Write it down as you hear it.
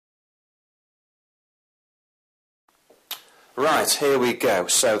Right, here we go.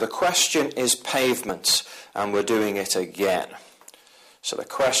 So the question is pavement, and we're doing it again. So the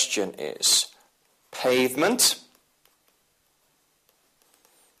question is pavement.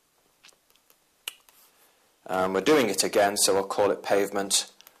 And we're doing it again, so we'll call it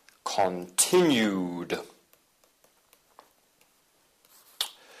pavement continued.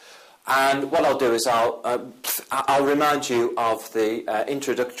 And what I'll do is I'll remind you of the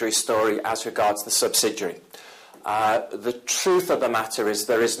introductory story as regards the subsidiary. The truth of the matter is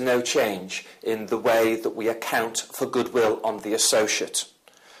there is no change in the way that we account for goodwill on the associate.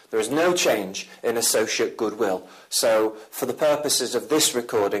 There is no change in associate goodwill. So for the purposes of this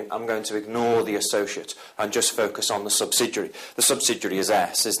recording, I'm going to ignore the associate and just focus on the subsidiary. The subsidiary is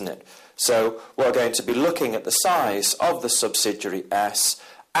S, isn't it? So we're going to be looking at the size of the subsidiary S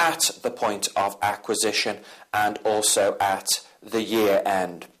at the point of acquisition and also at the year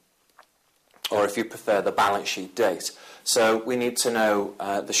end, or if you prefer, the balance sheet date. So we need to know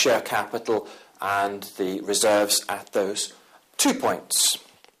the share capital and the reserves at those 2 points.